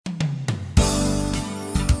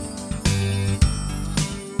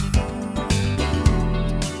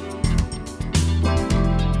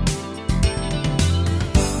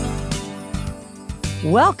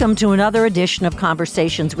Welcome to another edition of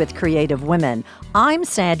Conversations with Creative Women. I'm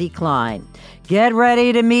Sandy Klein. Get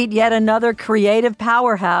ready to meet yet another creative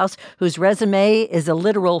powerhouse whose resume is a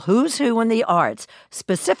literal who's who in the arts,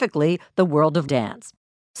 specifically the world of dance.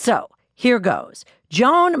 So, here goes.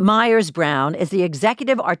 Joan Myers-Brown is the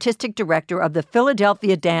executive artistic director of the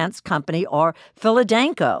Philadelphia Dance Company, or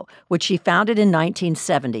Philadanco, which she founded in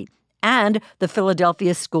 1970. And the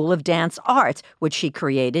Philadelphia School of Dance Arts, which she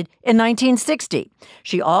created in 1960.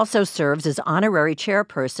 She also serves as honorary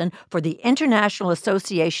chairperson for the International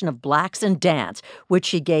Association of Blacks in Dance, which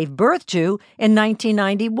she gave birth to in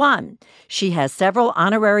 1991. She has several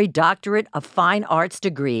honorary doctorate of fine arts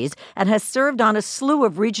degrees and has served on a slew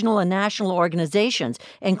of regional and national organizations,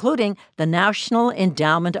 including the National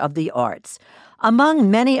Endowment of the Arts. Among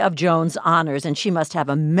many of Joan's honors, and she must have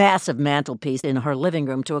a massive mantelpiece in her living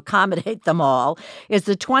room to accommodate them all, is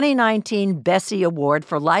the 2019 Bessie Award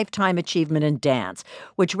for Lifetime Achievement in Dance,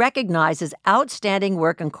 which recognizes outstanding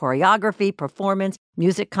work in choreography, performance,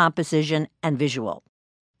 music composition, and visual.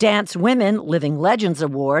 Dance Women Living Legends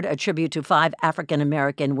Award, a tribute to 5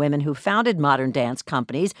 African-American women who founded modern dance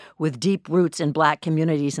companies with deep roots in Black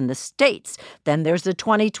communities in the States. Then there's the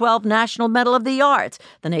 2012 National Medal of the Arts,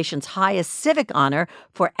 the nation's highest civic honor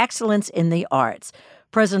for excellence in the arts.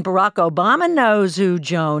 President Barack Obama knows who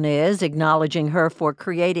Joan is, acknowledging her for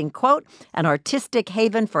creating, quote, an artistic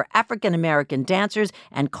haven for African-American dancers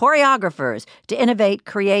and choreographers to innovate,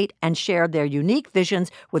 create, and share their unique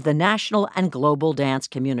visions with the national and global dance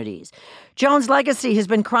communities. Joan's legacy has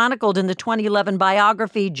been chronicled in the 2011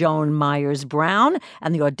 biography Joan Myers-Brown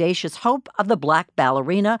and the Audacious Hope of the Black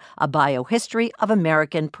Ballerina, a biohistory of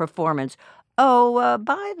American performance. Oh,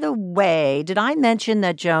 by the way, did I mention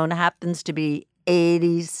that Joan happens to be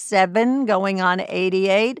 87, going on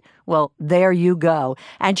 88? Well, there you go.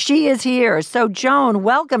 And she is here. So, Joan,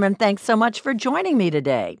 welcome, and thanks so much for joining me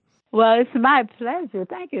today. Well, it's my pleasure.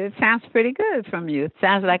 Thank you. It sounds pretty good from you. It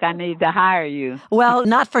sounds like I need to hire you. Well,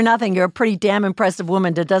 not for nothing. You're a pretty damn impressive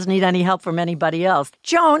woman that doesn't need any help from anybody else.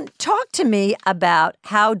 Joan, talk to me about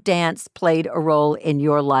how dance played a role in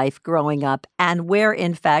your life growing up, and where,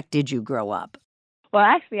 in fact, did you grow up? Well,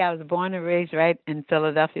 actually, I was born and raised right in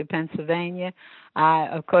Philadelphia, Pennsylvania.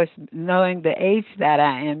 Of course, knowing the age that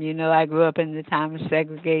I am, I grew up in the time of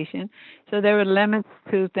segregation. So there were limits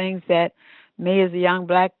to things that me as a young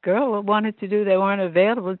Black girl wanted to do that weren't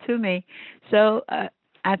available to me. So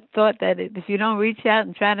I thought that if you don't reach out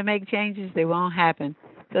and try to make changes, they won't happen.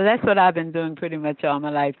 So that's what I've been doing pretty much all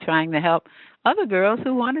my life, trying to help other girls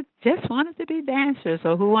who just wanted to be dancers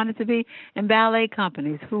or who wanted to be in ballet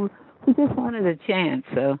companies, who just wanted a chance.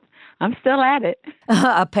 So I'm still at it.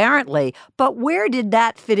 Apparently. But where did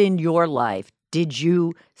that fit in your life? Did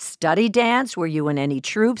you study dance? Were you in any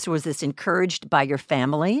troupes? Was this encouraged by your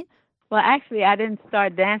family? Well, actually, I didn't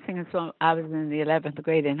start dancing until I was in the 11th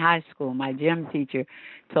grade in high school. My gym teacher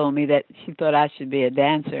told me that she thought I should be a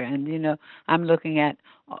dancer. And, I'm looking at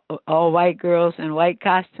all white girls in white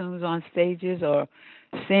costumes on stages, or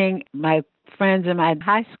seeing my friends in my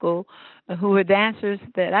high school who were dancers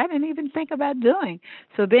that I didn't even think about doing.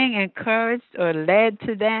 So being encouraged or led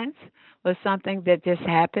to dance was something that just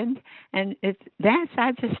happened. And it's dance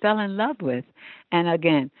I just fell in love with. And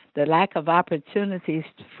again, the lack of opportunities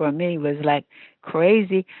for me was like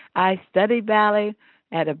crazy. I studied ballet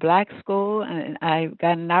at a Black school, and I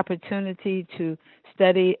got an opportunity to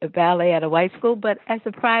study ballet at a white school, but as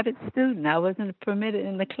a private student. I wasn't permitted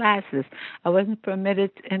in the classes. I wasn't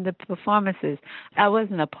permitted in the performances. I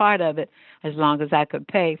wasn't a part of it as long as I could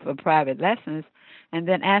pay for private lessons. And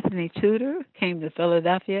then Anthony Tudor came to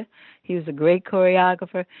Philadelphia. He was a great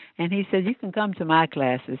choreographer, and he said, you can come to my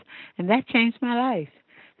classes. And that changed my life.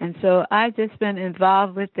 And so I've just been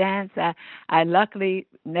involved with dance. I luckily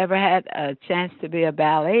never had a chance to be a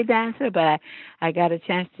ballet dancer, but I got a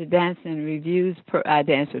chance to dance in reviews. I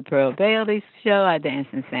danced with Pearl Bailey's show. I danced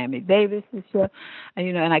in Sammy Davis's show,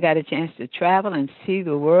 and I got a chance to travel and see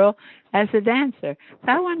the world as a dancer. So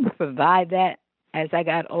I wanted to provide that as I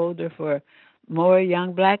got older for more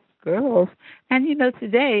young Black girls. And,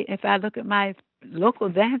 today, if I look at my local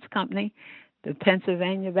dance company, the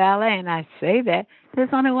Pennsylvania Ballet, and I say that, there's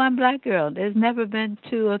only one Black girl. There's never been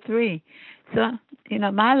 2 or 3. So,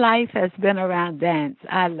 my life has been around dance.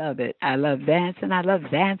 I love it. I love dance, and I love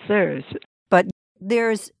dancers. But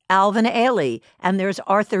there's Alvin Ailey, and there's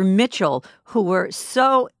Arthur Mitchell, who were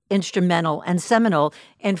so instrumental and seminal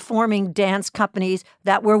in forming dance companies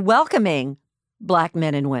that were welcoming Black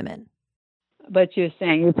men and women. But you're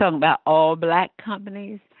talking about all Black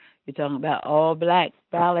companies? You're talking about all Black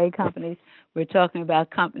ballet companies? We're talking about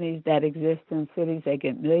companies that exist in cities that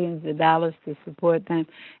get millions of dollars to support them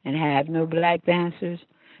and have no black dancers.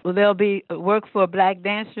 Well, there'll be work for black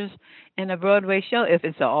dancers in a Broadway show if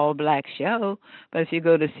it's an all-black show. But if you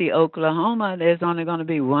go to see Oklahoma, there's only going to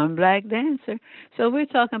be one black dancer. So we're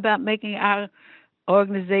talking about making our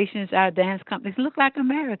organizations, our dance companies look like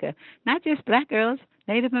America, not just black girls,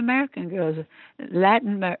 Native American girls,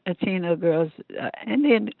 Latin Latino girls,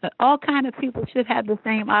 Indian, all kind of people should have the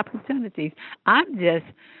same opportunities. I'm just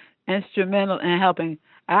instrumental in helping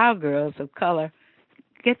our girls of color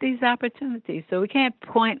get these opportunities. So we can't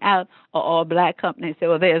point out an all-black company and say,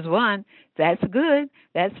 well, there's one. That's good.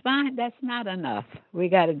 That's fine. That's not enough. We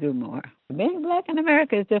got to do more. Being black in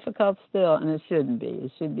America is difficult still, and it shouldn't be.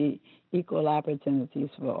 It should be equal opportunities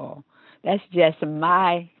for all. That's just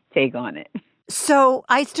my take on it. So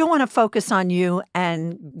I still want to focus on you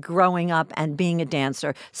and growing up and being a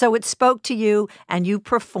dancer. So it spoke to you and you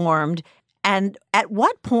performed. And at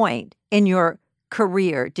what point in your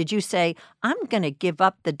career did you say, I'm going to give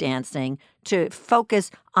up the dancing to focus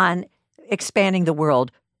on expanding the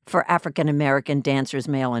world for African-American dancers,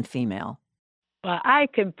 male and female? Well, I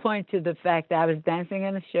can point to the fact that I was dancing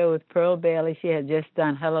in a show with Pearl Bailey. She had just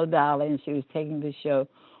done Hello Dolly, and she was taking the show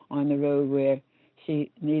on the road where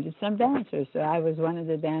she needed some dancers. So I was one of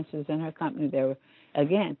the dancers in her company. There were,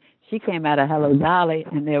 again, she came out of Hello Dolly,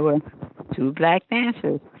 and there were 2 black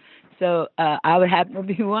dancers. So I would happen to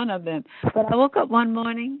be one of them. But I woke up one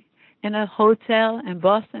morning in a hotel in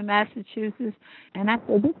Boston, Massachusetts, and I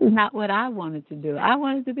said, this is not what I wanted to do. I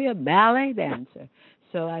wanted to be a ballet dancer.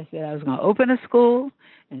 So I said I was going to open a school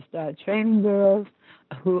and start training girls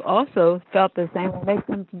who also felt the same, make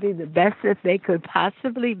them to be the best that they could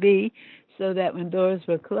possibly be, so that when doors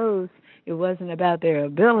were closed, it wasn't about their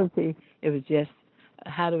ability. It was just,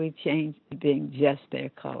 how do we change being just their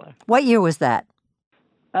color? What year was that?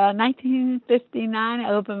 1959. I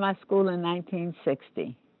opened my school in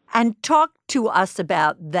 1960. And talk to us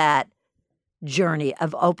about that journey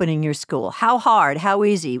of opening your school. How hard? How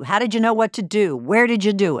easy? How did you know what to do? Where did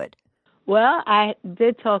you do it? Well, I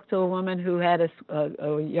did talk to a woman who had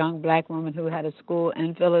a young black woman who had a school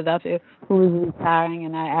in Philadelphia who was retiring,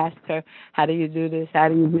 and I asked her, how do you do this? How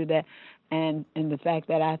do you do that? And the fact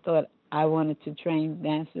that I thought I wanted to train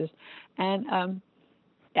dancers. And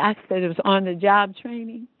I said it was on-the-job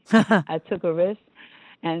training. I took a risk.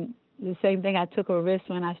 And the same thing, I took a risk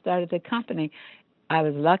when I started the company. I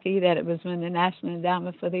was lucky that it was when the National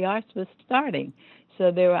Endowment for the Arts was starting. So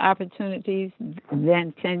there were opportunities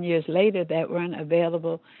then 10 years later that weren't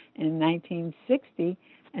available in 1960.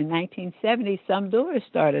 In 1970, some doors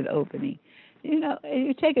started opening. You know,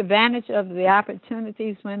 you take advantage of the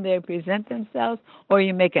opportunities when they present themselves, or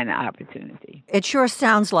you make an opportunity. It sure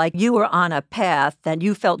sounds like you were on a path that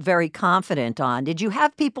you felt very confident on. Did you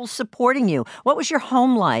have people supporting you? What was your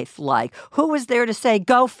home life like? Who was there to say,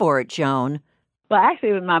 go for it, Joan? Well, actually,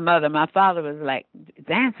 it was my mother. My father was like,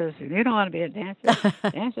 dancers, you don't want to be a dancer.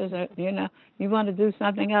 Dancers are, you want to do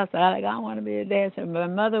something else. I want to be a dancer. My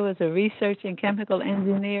mother was a research and chemical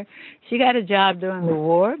engineer. She got a job during the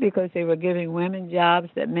war because they were giving women jobs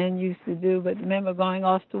that men used to do, but men were going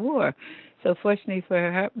off to war. So fortunately for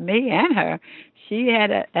her, me and her, she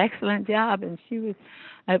had an excellent job, and she was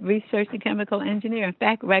a research and chemical engineer. In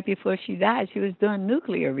fact, right before she died, she was doing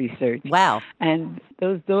nuclear research. Wow. And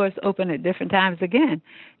those doors opened at different times again.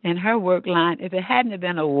 In her work line, if it hadn't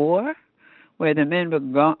been a war where the men were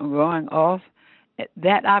going off,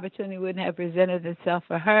 that opportunity wouldn't have presented itself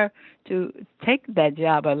for her to take that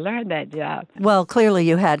job or learn that job. Well, clearly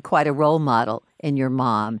you had quite a role model in your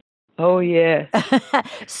mom. Oh, yeah.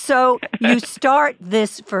 So you start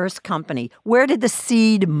this first company. Where did the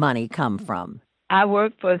seed money come from? I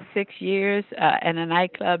worked for 6 years in a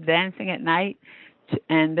nightclub dancing at night.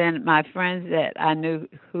 And then my friends that I knew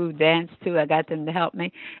who danced too, I got them to help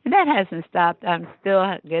me. And that hasn't stopped. I'm still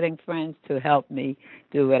getting friends to help me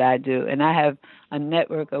do what I do. And I have a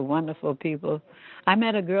network of wonderful people. I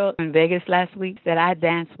met a girl in Vegas last week that I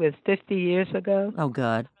danced with 50 years ago. Oh,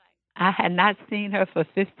 God. I had not seen her for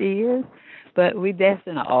 50 years, but we danced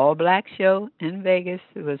in an all-black show in Vegas.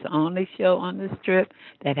 It was the only show on the Strip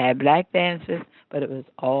that had black dancers, but it was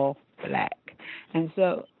all black. And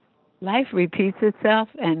so life repeats itself,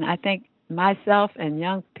 and I think myself and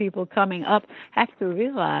young people coming up have to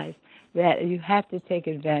realize that you have to take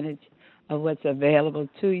advantage of what's available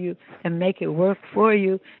to you and make it work for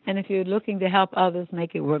you. And if you're looking to help others,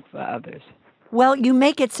 make it work for others. Well, you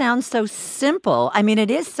make it sound so simple. I mean, it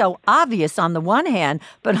is so obvious on the one hand,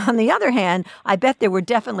 but on the other hand, I bet there were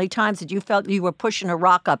definitely times that you felt you were pushing a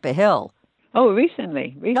rock up a hill. Oh,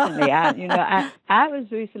 recently, I was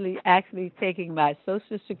recently actually taking my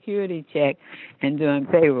Social Security check and doing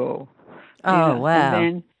payroll, Oh, and wow.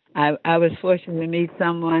 then I was fortunate to meet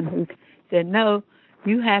someone who said, no,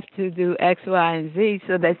 you have to do X, Y, and Z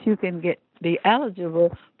so that you can be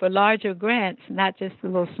eligible for larger grants, not just the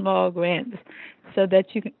little small grants, so that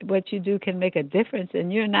what you do can make a difference,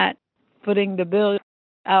 and you're not footing the bill.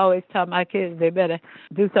 I always tell my kids they better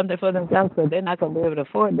do something for themselves because they're not going to be able to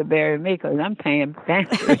afford to bury me because I'm paying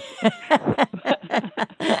taxes.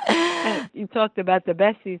 And you talked about the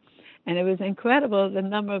Bessie, and it was incredible the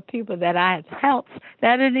number of people that I have helped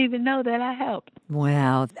that I didn't even know that I helped.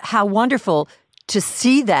 Wow. How wonderful to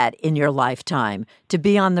see that in your lifetime, to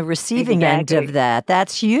be on the receiving end of Exactly. that.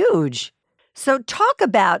 That's huge. So, talk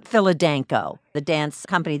about Philadanco, the dance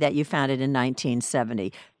company that you founded in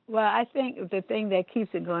 1970. Well, I think the thing that keeps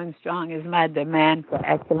it going strong is my demand for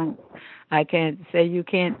excellence. You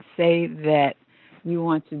can't say that you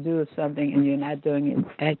want to do something and you're not doing it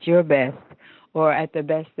at your best or at the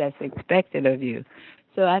best that's expected of you.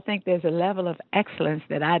 So I think there's a level of excellence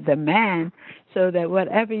that I demand so that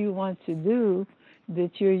whatever you want to do,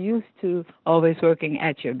 that you're used to always working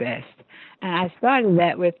at your best. And I started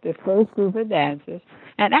that with the first group of dancers.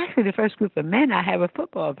 And actually, the first group of men I had were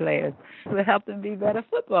football players to help them be better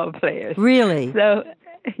football players. Really? So,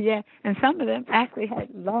 yeah, and some of them actually had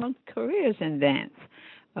long careers in dance.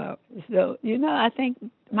 Uh, I think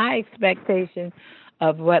my expectation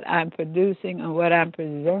of what I'm producing and what I'm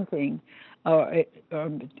presenting or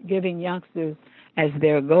giving youngsters as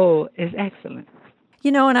their goal is excellence.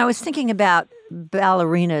 And I was thinking about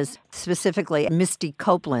ballerinas, specifically Misty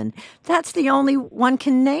Copeland. That's the only one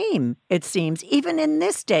can name, it seems, even in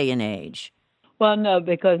this day and age. Well, no,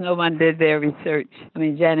 because no one did their research. I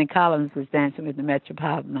mean, Janet Collins was dancing with the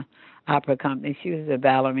Metropolitan Opera Company. She was a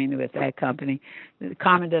ballerina with that company.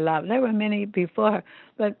 Carmen de la, there were many before her.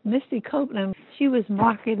 But Misty Copeland, she was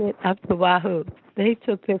marketed up to Wahoo. They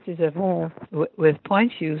took pictures of her with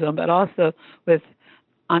point shoes on, but also with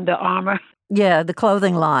Under Armour Yeah, the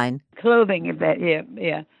clothing line. clothing.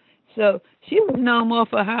 Yeah. So she was known more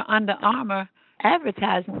for her Under Armour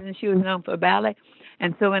advertising than she was known for ballet.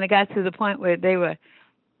 And so when it got to the point where they were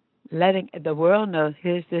letting the world know,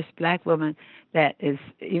 here's this black woman that is,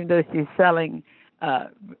 even though she's selling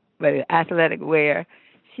athletic wear,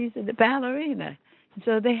 she's a ballerina.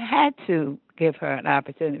 So they had to give her an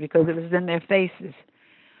opportunity because it was in their faces.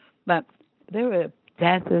 But there were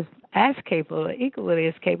dancers as capable, or equally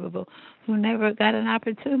as capable, who never got an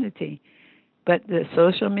opportunity. But the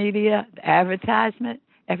social media, the advertisement,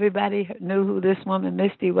 everybody knew who this woman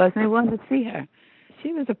Misty was, and they wanted to see her.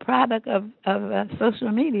 She was a product of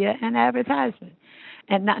social media and advertisement.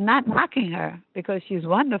 And not knocking her because she's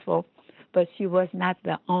wonderful, but she was not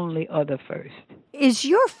the only or the first. Is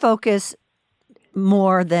your focus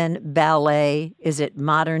more than ballet? Is it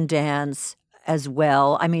modern dance as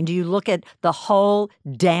well? I mean, do you look at the whole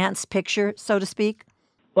dance picture, so to speak?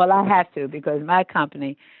 Well, I have to because my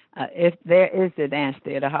company, if there is the Dance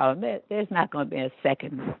Theater Harlem, there's not going to be a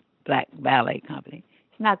second black ballet company.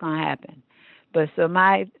 It's not going to happen. But so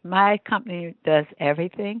my company does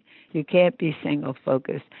everything. You can't be single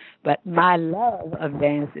focused. But my love of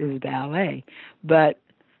dance is ballet. But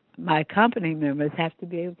my company members have to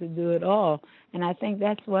be able to do it all. And I think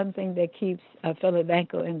that's one thing that keeps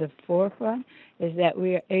Philadanco in the forefront is that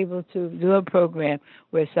we are able to do a program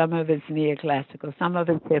where some of it's neoclassical, some of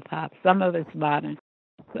it's hip hop, some of it's modern.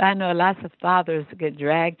 I know lots of fathers get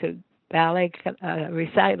dragged to ballet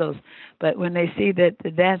recitals, but when they see that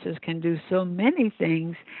the dancers can do so many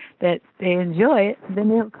things that they enjoy it, then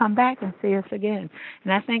they'll come back and see us again.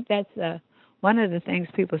 And I think that's one of the things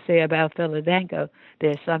people say about Philadanco.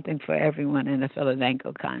 There's something for everyone in a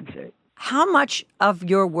Philadanco concert. How much of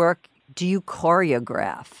your work do you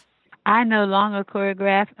choreograph? I no longer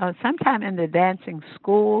choreograph. Sometime in the dancing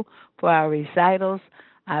school for our recitals,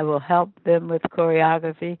 I will help them with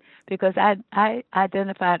choreography because I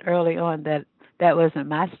identified early on that that wasn't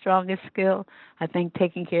my strongest skill. I think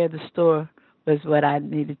taking care of the store was what I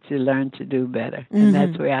needed to learn to do better. And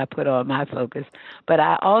that's where I put all my focus. But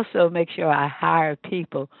I also make sure I hire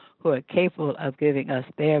people who are capable of giving us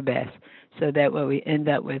their best so that what we end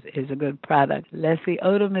up with is a good product. Leslie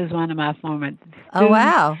Odom is one of my former students. Oh,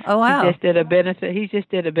 wow. Oh, wow. He just did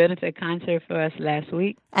a benefit concert for us last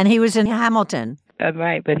week. And he was in Hamilton.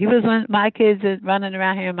 Right, but he was one of my kids running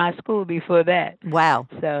around here in my school before that. Wow.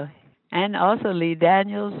 So, and also Lee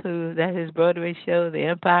Daniels, that his Broadway show, The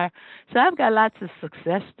Empire. So I've got lots of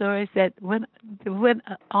success stories that went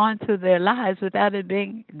on to their lives without it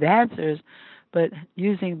being dancers, but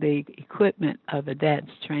using the equipment of a dance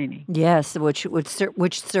training. Yes,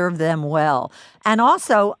 which serve them well. And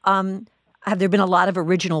also, have there been a lot of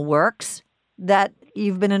original works that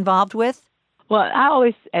you've been involved with? Well, I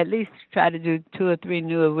always at least try to do 2 or 3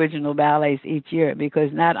 new original ballets each year because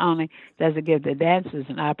not only does it give the dancers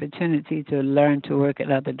an opportunity to learn to work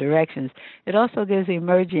in other directions, it also gives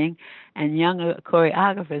emerging and younger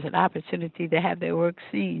choreographers an opportunity to have their work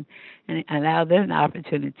seen and allow them the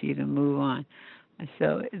opportunity to move on.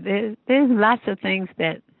 So there's lots of things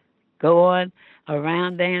that go on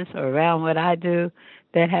around dance or around what I do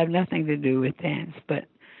that have nothing to do with dance, but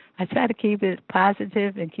I try to keep it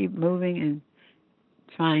positive and keep moving and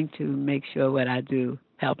trying to make sure what I do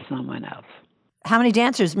helps someone else. How many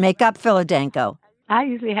dancers make up Philadanco? I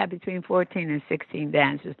usually have between 14 and 16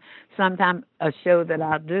 dancers. Sometimes a show that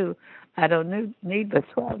I'll do, I don't need but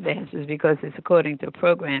 12 dancers because it's according to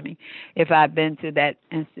programming. If I've been to that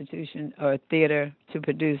institution or theater to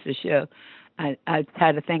produce a show, I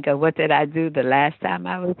try to think of what did I do the last time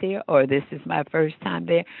I was here, or this is my first time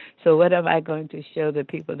there. So what am I going to show the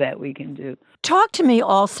people that we can do? Talk to me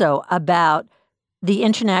also about the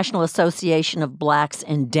International Association of Blacks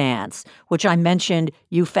in Dance, which I mentioned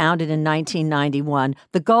you founded in 1991,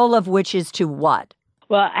 the goal of which is to what?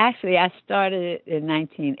 Well, actually, I started it in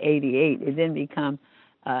 1988. It didn't become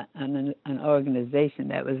an organization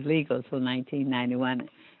that was legal until 1991,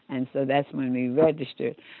 and so that's when we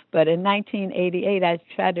registered. But in 1988, I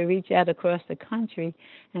tried to reach out across the country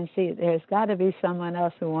and see there's got to be someone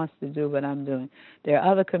else who wants to do what I'm doing. There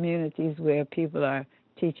are other communities where people are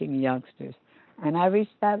teaching youngsters. And I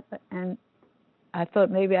reached out, and I thought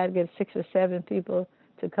maybe I'd get 6 or 7 people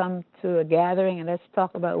to come to a gathering, and let's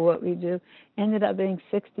talk about what we do. Ended up being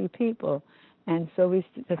 60 people. And so we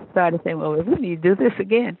started saying, well, we need to do this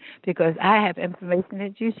again because I have information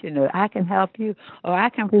that you should know. I can help you, or I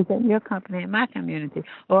can present your company in my community,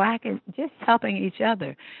 or I can just helping each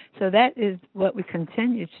other. So that is what we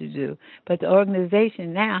continue to do. But the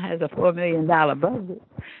organization now has a $4 million budget,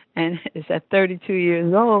 and it's at 32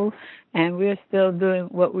 years old, and we're still doing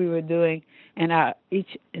what we were doing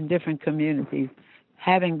each in different communities,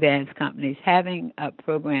 having dance companies, having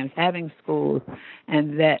programs, having schools,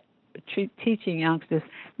 and that teaching youngsters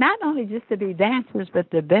not only just to be dancers, but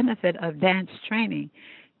the benefit of dance training,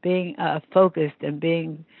 being focused and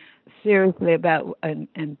being seriously about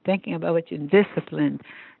and thinking about what you're disciplined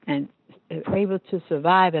and able to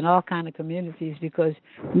survive in all kind of communities because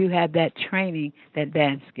you have that training that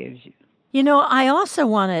dance gives you. You know, I also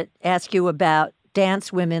want to ask you about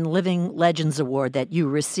Dance Women Living Legends Award that you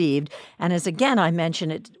received. And as again I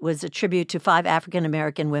mentioned, it was a tribute to 5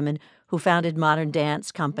 African-American women who founded modern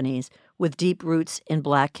dance companies with deep roots in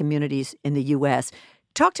Black communities in the U.S.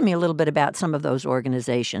 Talk to me a little bit about some of those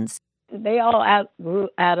organizations. They all grew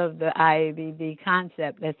out of the IABD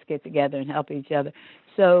concept, let's get together and help each other.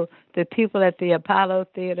 So the people at the Apollo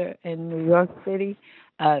Theater in New York City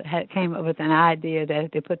came up with an idea that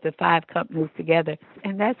they put the 5 companies together,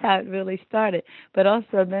 and that's how it really started. But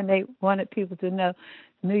also then they wanted people to know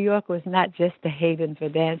New York was not just a haven for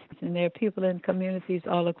dance, and there are people in communities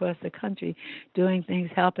all across the country doing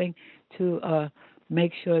things, helping to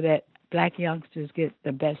make sure that Black youngsters get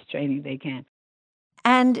the best training they can.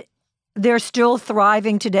 And they're still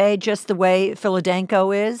thriving today just the way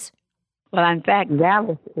Philadanco is? Well, in fact,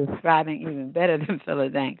 Dallas is thriving even better than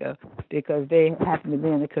Philadanco because they happen to be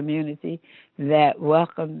in a community that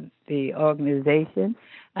welcomed the organization.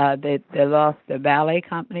 They lost the ballet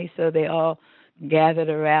company, so they all gathered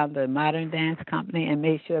around the modern dance company and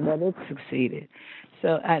made sure that it succeeded.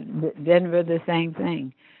 So Denver, the same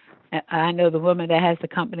thing. I know the woman that has the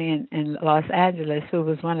company in Los Angeles who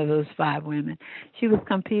was one of those 5 women. She was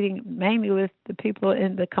competing mainly with the people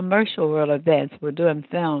in the commercial world of dance. We're doing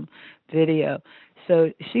film, video.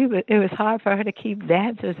 So it was hard for her to keep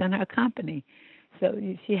dancers in her company. So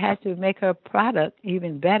she had to make her product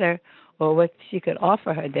even better or what she could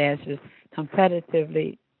offer her dancers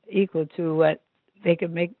competitively equal to what they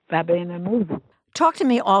could make by being in a movie. Talk to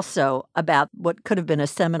me also about what could have been a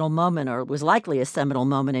seminal moment or was likely a seminal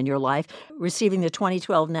moment in your life, receiving the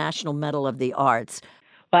 2012 National Medal of the Arts.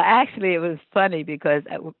 Well, actually, it was funny because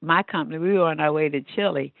my company, we were on our way to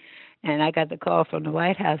Chile, and I got the call from the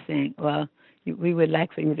White House saying, well, we would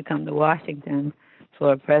like for you to come to Washington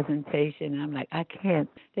for a presentation. And I'm like, I can't.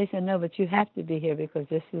 They said, no, but you have to be here because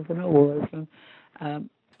this is an award from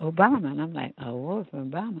Obama. And I'm like, award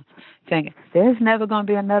from Obama? Thinking, there's never going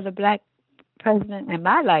to be another Black president in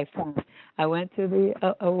my lifetime. I went to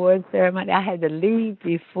the award ceremony. I had to leave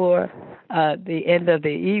before the end of the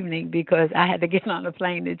evening because I had to get on a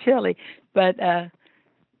plane to Chile. But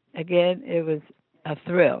again, it was a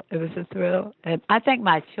thrill. It was a thrill, and I think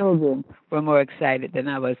my children were more excited than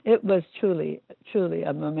I was. It was truly, truly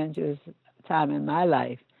a momentous time in my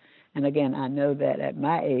life, and again, I know that at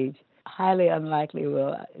my age, highly unlikely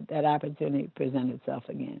will that opportunity present itself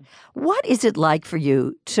again. What is it like for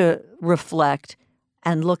you to reflect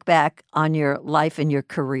and look back on your life and your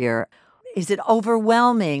career? Is it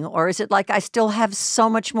overwhelming, or is it like I still have so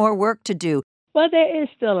much more work to do? Well, there is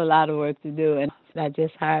still a lot of work to do, and I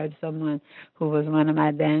just hired someone who was one of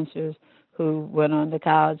my dancers who went on to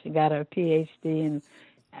college and got her PhD,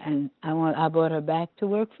 and I brought her back to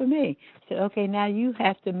work for me. I said, okay, now you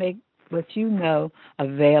have to make what you know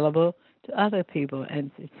available to other people,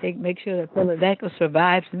 and to make sure that Philadelphia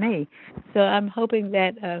survives me. So I'm hoping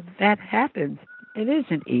that that happens. It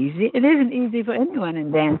isn't easy. It isn't easy for anyone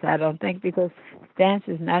in dance, I don't think, because dance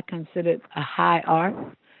is not considered a high art.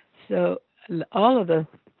 So all of the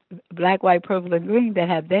black, white, purple, and green that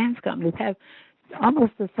have dance companies have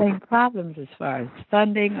almost the same problems as far as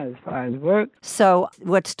funding or as far as work. So,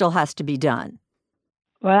 what still has to be done?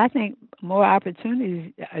 Well, I think more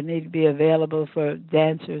opportunities need to be available for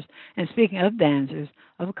dancers. And speaking of dancers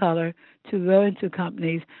of color, to go into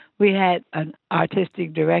companies, we had an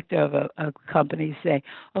artistic director of a company say,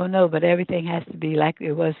 "Oh no, but everything has to be like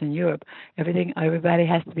it was in Europe. Everybody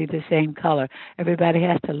has to be the same color. Everybody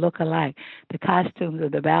has to look alike. The costumes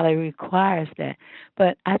of the ballet requires that."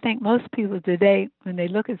 But I think most people today, when they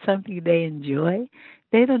look at something they enjoy,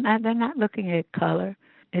 they're not looking at color.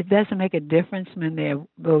 It doesn't make a difference when they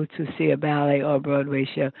go to see a ballet or a Broadway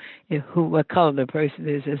show what color the person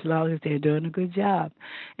is, as long as they're doing a good job.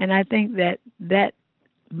 And I think that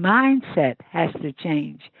mindset has to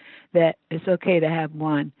change. That it's okay to have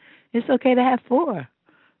one. It's okay to have four.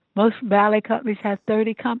 Most ballet companies have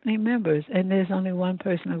 30 company members, and there's only one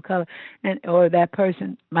person of color, or that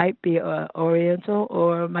person might be Oriental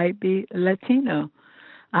or might be Latino.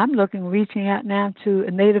 Reaching out now to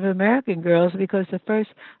Native American girls because the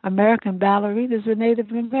first American ballerinas were Native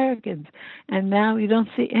Americans, and now you don't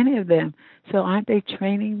see any of them. So aren't they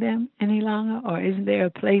training them any longer, or isn't there a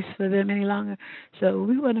place for them any longer? So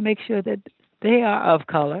we want to make sure that they are of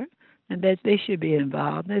color and that they should be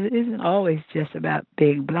involved. It isn't always just about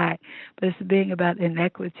being black, but it's being about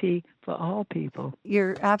inequity for all people.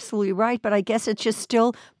 You're absolutely right, but I guess it just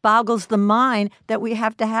still boggles the mind that we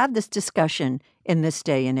have to have this discussion in this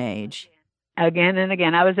day and age. Again and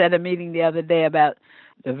again. I was at a meeting the other day about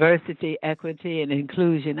diversity, equity, and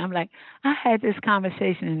inclusion. I'm like, I had this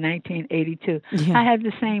conversation in 1982. Yeah. I have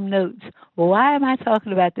the same notes. Why am I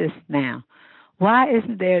talking about this now? Why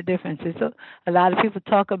isn't there a difference? So a lot of people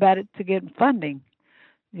talk about it to get funding.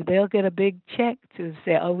 They'll get a big check to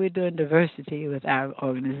say, oh, we're doing diversity with our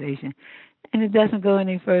organization. And it doesn't go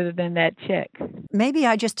any further than that check. Maybe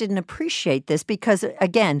I just didn't appreciate this because,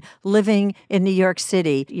 again, living in New York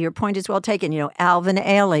City, your point is well taken. Alvin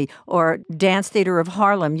Ailey or Dance Theater of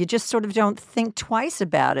Harlem, you just sort of don't think twice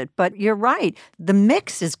about it. But you're right. The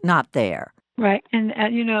mix is not there. Right. And,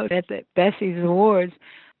 at the Bessie's Awards,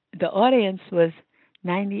 the audience was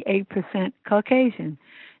 98% Caucasian.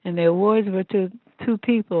 And the awards were to two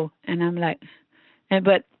people. And I'm like,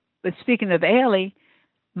 but speaking of Ailey,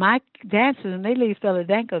 my dancers, when they leave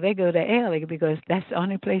Philadelphia, they go to Ailey because that's the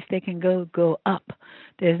only place they can go up.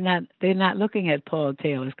 They're not looking at Paul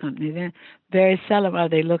Taylor's company. Very seldom are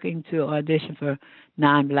they looking to audition for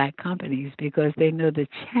non-black companies because they know the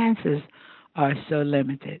chances are so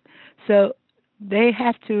limited. So they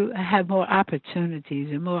have to have more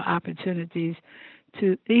opportunities and more opportunities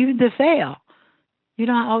to even to fail. You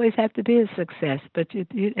don't always have to be a success, but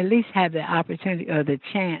you at least have the opportunity or the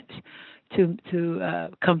chance to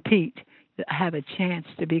compete, have a chance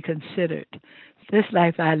to be considered. This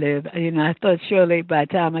life I live, I thought surely by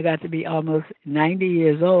the time I got to be almost 90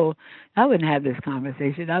 years old, I wouldn't have this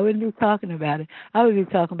conversation. I wouldn't be talking about it. I would be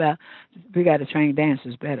talking about we got to train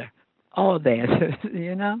dancers better. All dancers,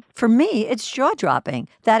 For me, it's jaw-dropping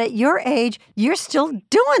that at your age, you're still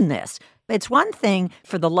doing this. It's one thing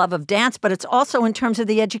for the love of dance, but it's also in terms of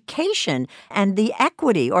the education and the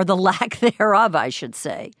equity or the lack thereof, I should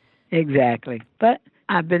say. Exactly. But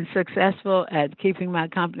I've been successful at keeping my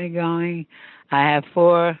company going. I have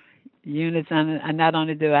 4 units on it. And not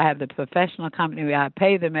only do I have the professional company where I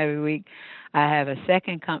pay them every week, I have a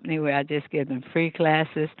second company where I just give them free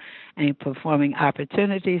classes and performing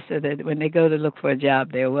opportunities so that when they go to look for a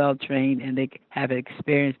job, they're well trained and they have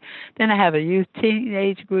experience. Then I have a youth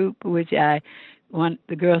teenage group, which I want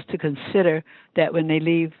the girls to consider that when they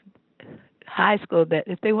leave high school, that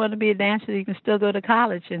if they want to be a dancer, you can still go to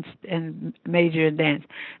college and major in dance.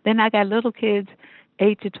 Then I got little kids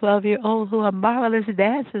 8 to 12-year-olds who are marvelous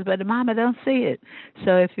dancers, but the mama don't see it.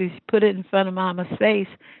 So if you put it in front of mama's face,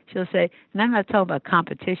 she'll say, and I'm not talking about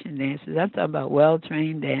competition dancers, I'm talking about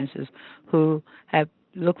well-trained dancers who have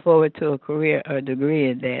look forward to a career or a degree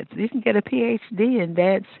in dance. You can get a PhD in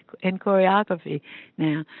dance and choreography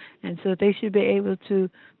now, and so they should be able to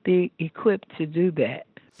be equipped to do that.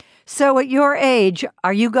 So at your age,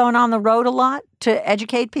 are you going on the road a lot to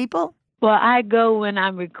educate people? Well, I go when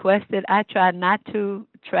I'm requested. I try not to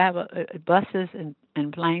travel. Buses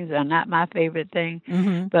and planes are not my favorite thing.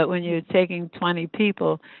 Mm-hmm. But when you're taking 20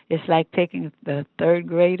 people, it's like taking the third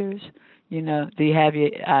graders. You know, do you have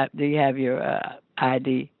your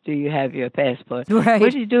ID? Do you have your passport? Right.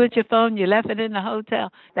 What did you do with your phone? You left it in the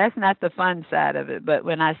hotel. That's not the fun side of it. But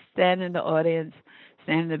when I stand in the audience,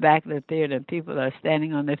 stand in the back of the theater, and people are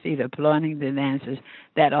standing on their feet applauding the dancers,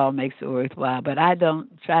 that all makes it worthwhile. But I don't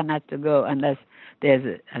try not to go unless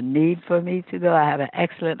there's a need for me to go. I have an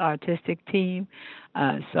excellent artistic team,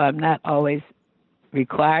 so I'm not always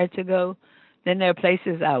required to go. Then there are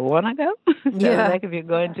places I want to go. So Yeah. like if you're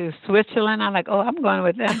going to Switzerland, I'm like, oh, I'm going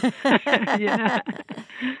with them. You know?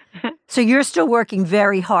 So you're still working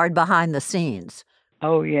very hard behind the scenes.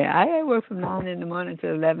 Oh, yeah. I work from 9 in the morning to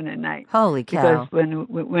 11 at night. Holy cow. Because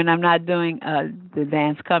when I'm not doing the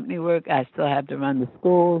dance company work, I still have to run the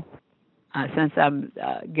schools. Since I'm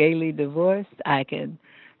gaily divorced, I can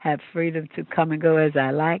have freedom to come and go as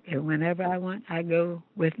I like. And whenever I want, I go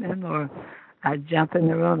with them, or I jump in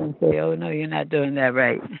the room and say, oh, no, you're not doing that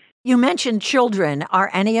right. You mentioned children. Are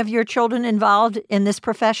any of your children involved in this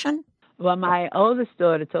profession? Well, my oldest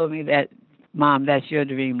daughter told me that, Mom, that's your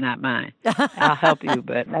dream, not mine. I'll help you,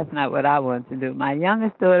 but that's not what I want to do. My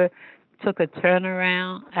youngest daughter took a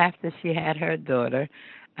turnaround after she had her daughter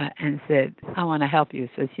and said, I want to help you.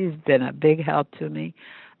 So she's been a big help to me.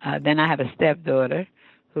 Then I have a stepdaughter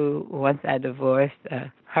who, once I divorced,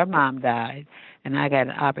 her mom died, and I got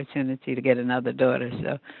an opportunity to get another daughter.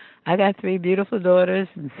 So I got 3 beautiful daughters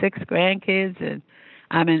and 6 grandkids, and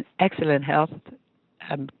I'm in excellent health.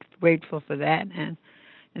 I'm grateful for that. And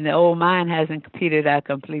the old mind hasn't petered out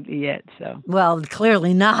completely yet. So. Well,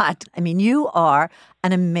 clearly not. I mean, you are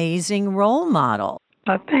an amazing role model.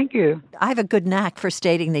 Oh, thank you. I have a good knack for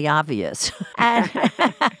stating the obvious. And,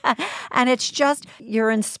 and it's just, you're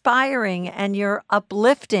inspiring and you're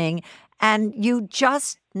uplifting, and you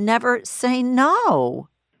just never say no.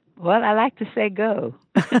 Well, I like to say go.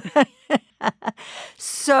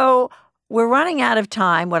 So we're running out of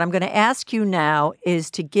time. What I'm going to ask you now is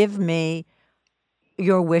to give me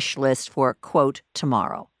your wish list for, quote,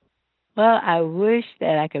 tomorrow. Well, I wish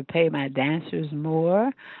that I could pay my dancers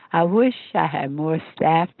more. I wish I had more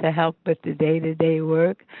staff to help with the day-to-day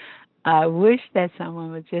work. I wish that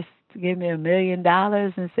someone would just give me $1 million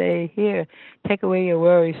and say, here, take away your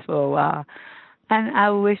worries for a while. And I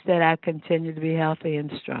wish that I continue to be healthy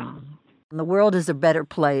and strong. The world is a better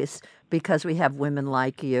place because we have women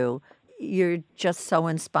like you. You're just so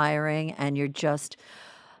inspiring, and you're just,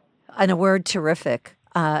 in a word, terrific.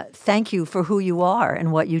 Thank you for who you are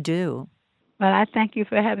and what you do. Well, I thank you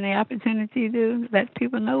for having the opportunity to let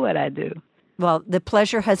people know what I do. Well, the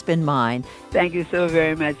pleasure has been mine. Thank you so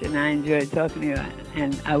very much, and I enjoyed talking to you,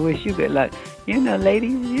 and I wish you good luck. You know,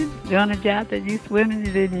 ladies, you're doing a job that you women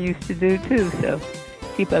didn't used to do, too, so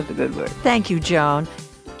keep up the good work. Thank you, Joan.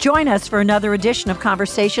 Join us for another edition of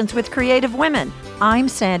Conversations with Creative Women. I'm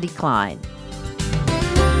Sandy Klein.